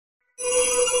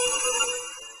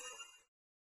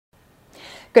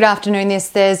Good afternoon this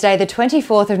Thursday, the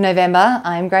 24th of November.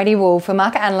 I'm Grady Wool for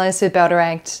Market Analyst with Bell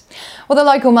Direct. Well, the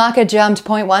local market jumped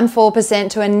 0.14%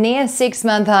 to a near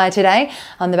six-month high today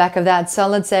on the back of that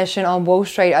solid session on Wall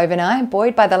Street overnight,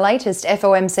 buoyed by the latest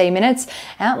FOMC minutes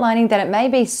outlining that it may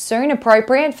be soon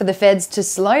appropriate for the Feds to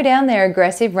slow down their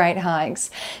aggressive rate hikes.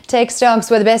 Tech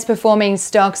stocks were the best performing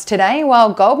stocks today,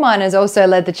 while gold miners also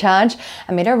led the charge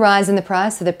amid a rise in the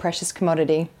price of the precious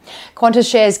commodity. Qantas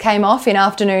shares came off in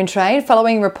afternoon trade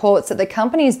following reports that the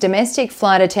company's domestic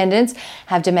flight attendants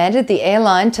have demanded the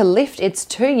airline to lift its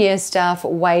 2-year staff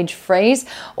wage freeze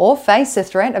or face the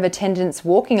threat of attendants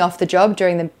walking off the job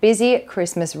during the busy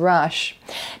Christmas rush.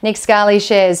 Nick Scali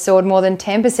shares soared more than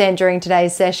 10% during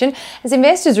today's session as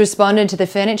investors responded to the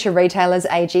furniture retailer's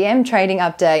AGM trading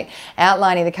update,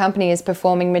 outlining the company is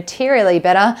performing materially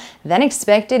better than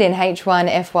expected in H1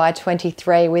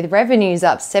 FY23, with revenues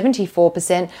up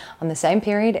 74% on the same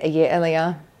period a year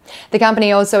earlier. The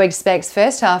company also expects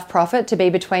first half profit to be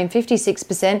between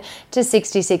 56% to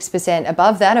 66%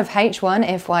 above that of H1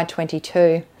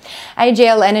 FY22.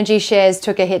 AGL Energy shares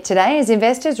took a hit today as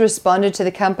investors responded to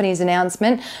the company's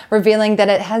announcement revealing that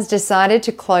it has decided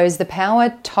to close the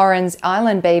Power Torrens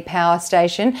Island B power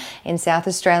station in South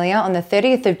Australia on the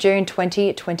 30th of June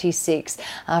 2026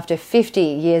 after 50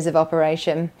 years of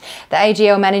operation. The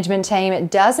AGL management team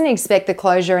doesn't expect the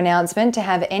closure announcement to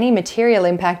have any material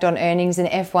impact on earnings in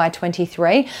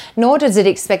FY23, nor does it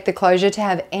expect the closure to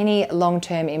have any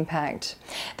long-term impact.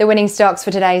 The winning stocks for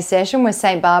today's session were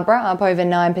St Barbara up over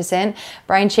 9%,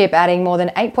 BrainChip adding more than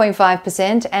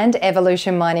 8.5% and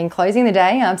Evolution Mining closing the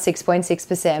day up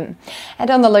 6.6%.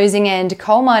 And on the losing end,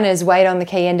 coal miners weighed on the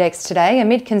key index today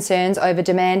amid concerns over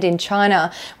demand in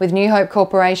China, with New Hope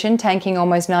Corporation tanking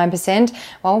almost 9%,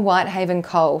 while Whitehaven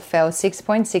Coal fell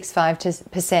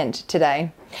 6.65%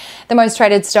 today. The most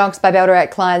traded stocks by Bell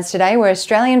Direct clients today were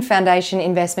Australian Foundation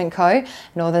Investment Co,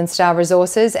 Northern Star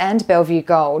Resources and Bellevue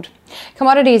Gold.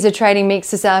 Commodities are trading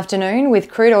mixed this afternoon, with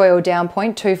crude oil down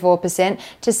 0.24%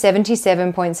 to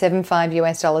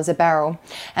 $77.75 a barrel.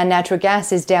 And natural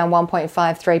gas is down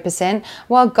 1.53%,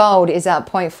 while gold is up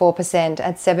 0.4%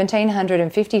 at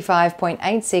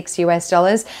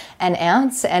 $1,755.86 an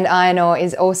ounce, and iron ore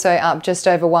is also up just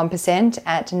over 1%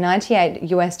 at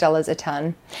 $98 a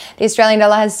tonne. The Australian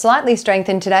dollar has slightly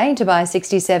strengthened today to buy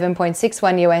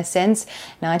 67.61 US cents,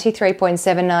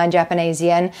 93.79 Japanese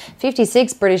yen,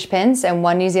 56 British pence and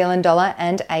 1 New Zealand dollar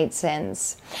and 8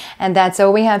 cents. And that's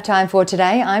all we have time for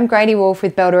today. I'm Grady Wolf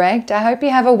with Bell Direct. I hope you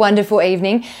have a wonderful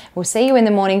evening. We'll see you in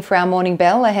the morning for our morning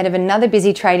bell ahead of another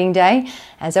busy trading day.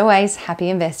 As always, happy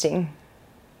investing.